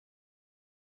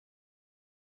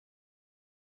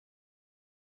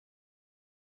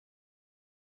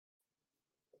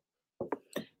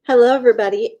Hello,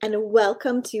 everybody, and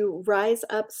welcome to Rise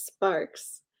Up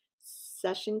Sparks,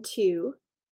 session 2.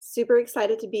 Super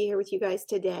excited to be here with you guys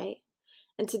today.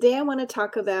 And today I want to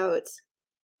talk about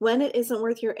when it isn't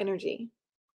worth your energy.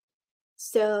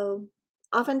 So,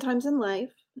 oftentimes in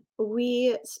life,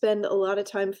 we spend a lot of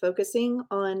time focusing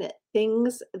on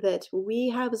things that we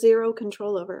have zero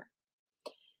control over,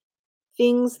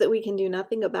 things that we can do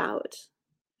nothing about,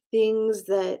 things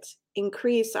that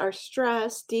increase our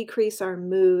stress, decrease our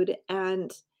mood,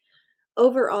 and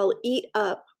overall eat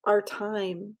up our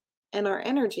time and our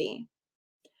energy.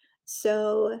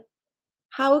 So,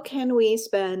 how can we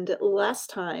spend less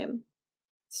time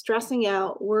stressing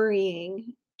out,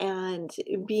 worrying, and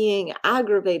being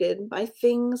aggravated by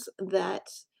things that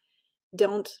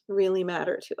don't really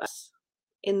matter to us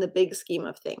in the big scheme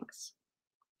of things?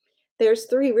 There's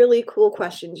 3 really cool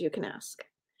questions you can ask.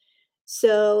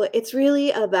 So, it's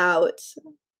really about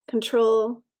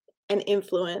control and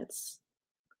influence.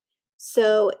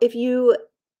 So, if you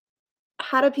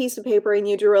had a piece of paper and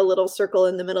you drew a little circle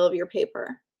in the middle of your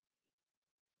paper,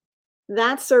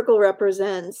 that circle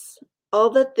represents all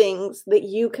the things that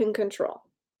you can control,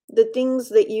 the things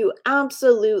that you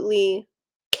absolutely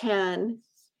can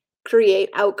create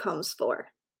outcomes for.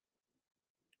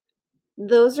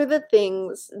 Those are the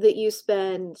things that you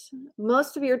spend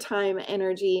most of your time,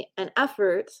 energy, and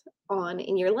effort on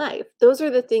in your life. Those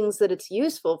are the things that it's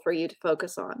useful for you to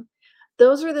focus on.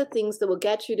 Those are the things that will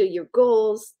get you to your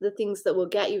goals, the things that will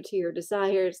get you to your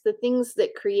desires, the things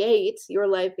that create your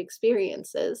life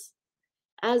experiences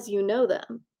as you know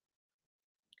them.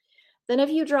 Then,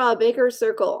 if you draw a bigger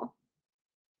circle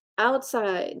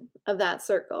outside of that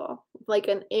circle, like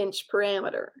an inch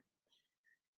parameter,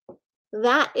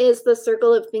 that is the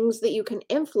circle of things that you can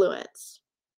influence.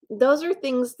 Those are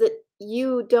things that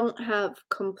you don't have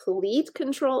complete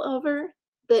control over,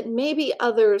 that maybe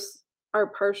others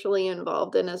are partially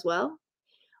involved in as well.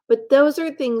 But those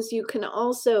are things you can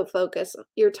also focus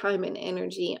your time and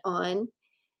energy on.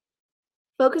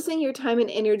 Focusing your time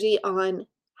and energy on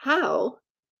how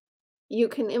you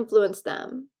can influence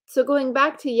them. So, going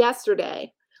back to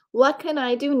yesterday, what can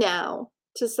I do now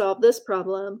to solve this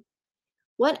problem?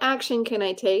 What action can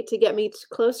I take to get me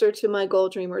closer to my goal,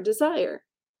 dream, or desire?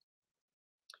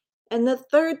 And the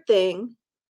third thing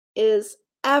is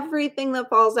everything that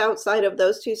falls outside of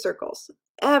those 2 circles.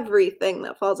 Everything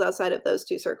that falls outside of those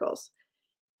 2 circles.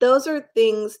 Those are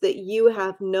things that you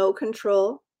have no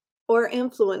control or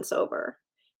influence over.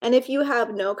 And if you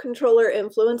have no control or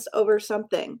influence over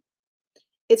something,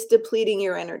 it's depleting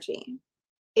your energy.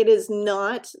 It is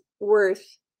not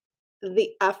worth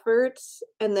the efforts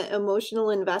and the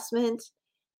emotional investment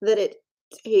that it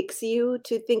takes you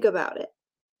to think about it.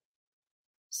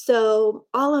 So,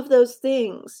 all of those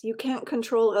things, you can't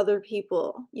control other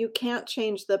people. You can't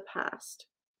change the past.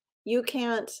 You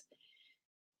can't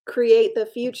create the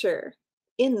future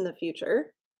in the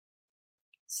future.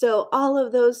 So, all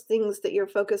of those things that you're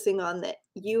focusing on that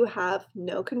you have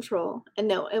no control and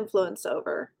no influence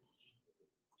over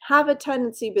have a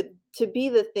tendency to be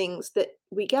the things that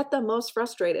we get the most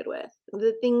frustrated with,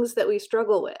 the things that we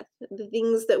struggle with, the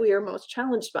things that we are most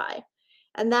challenged by.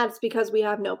 And that's because we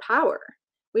have no power.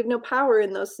 We have no power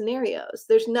in those scenarios.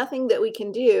 There's nothing that we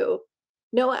can do.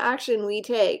 No action we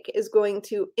take is going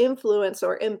to influence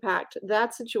or impact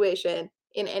that situation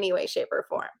in any way, shape, or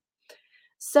form.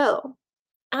 So,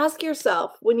 ask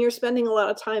yourself when you're spending a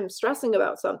lot of time stressing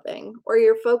about something or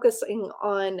you're focusing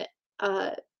on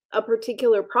a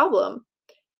particular problem,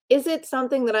 is it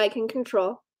something that I can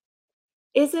control?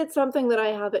 Is it something that I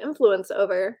have influence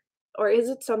over? Or is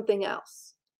it something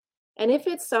else? And if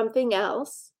it's something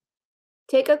else,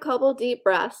 take a couple deep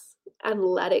breaths and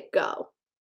let it go.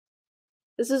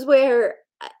 This is where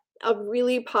a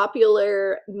really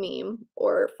popular meme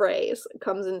or phrase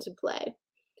comes into play.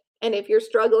 And if you're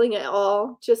struggling at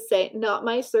all, just say, not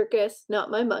my circus,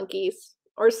 not my monkeys,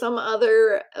 or some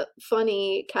other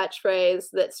funny catchphrase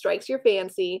that strikes your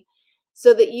fancy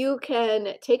so that you can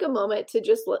take a moment to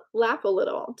just laugh a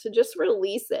little, to just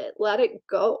release it, let it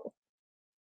go.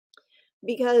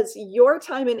 Because your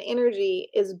time and energy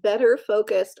is better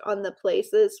focused on the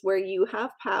places where you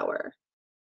have power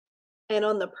and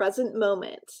on the present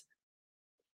moment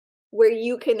where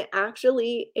you can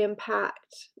actually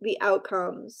impact the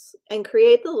outcomes and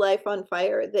create the life on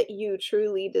fire that you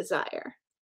truly desire.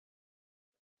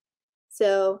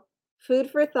 So,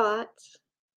 food for thought.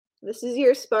 This is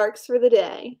your sparks for the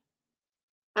day.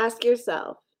 Ask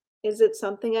yourself, is it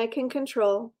something I can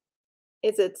control?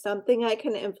 Is it something I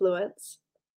can influence?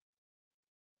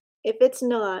 If it's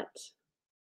not,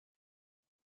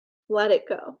 let it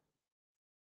go.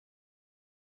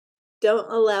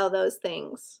 Don't allow those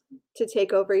things to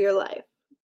take over your life.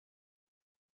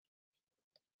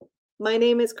 My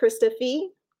name is Krista Fee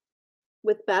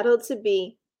with Battle to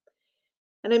Be,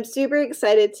 and I'm super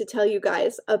excited to tell you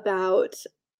guys about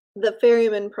the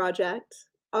Ferryman Project,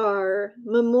 our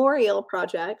memorial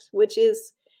project, which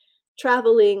is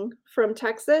traveling from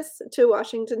Texas to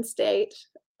Washington State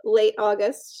late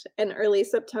August and early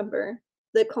September.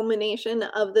 The culmination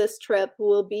of this trip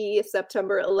will be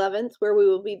September 11th, where we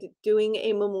will be doing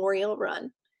a memorial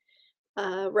run,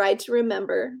 Ride to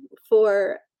Remember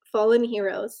for fallen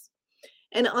heroes.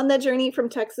 And on the journey from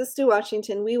Texas to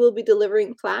Washington, we will be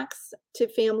delivering plaques to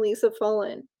families of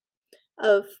fallen,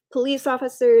 of police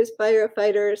officers,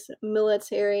 firefighters,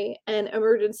 military, and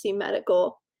emergency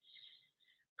medical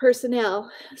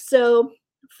personnel. So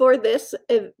for this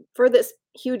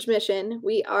huge mission,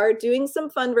 we are doing some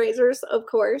fundraisers, of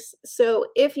course. So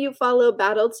if you follow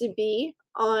Battle to Be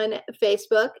on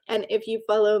Facebook, and if you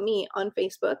follow me on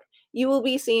Facebook, you will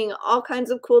be seeing all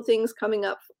kinds of cool things coming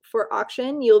up for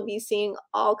auction. You'll be seeing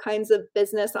all kinds of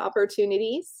business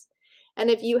opportunities. And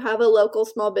if you have a local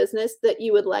small business that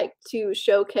you would like to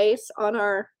showcase on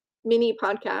our mini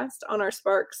podcast, on our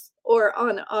Sparks, or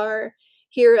on our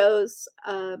Heroes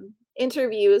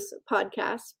interviews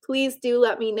podcast, please do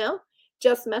let me know.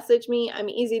 Just message me. I'm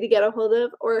easy to get a hold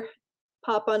of, or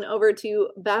pop on over to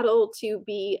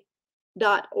battletobe.org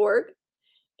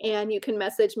and you can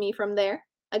message me from there.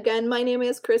 Again, my name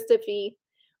is Krista Fee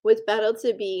with Battle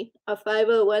to Be, a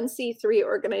 501c3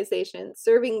 organization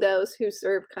serving those who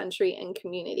serve country and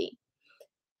community.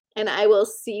 And I will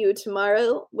see you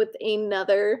tomorrow with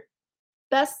another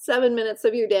Best 7 Minutes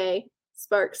of Your Day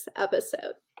Sparks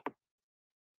episode.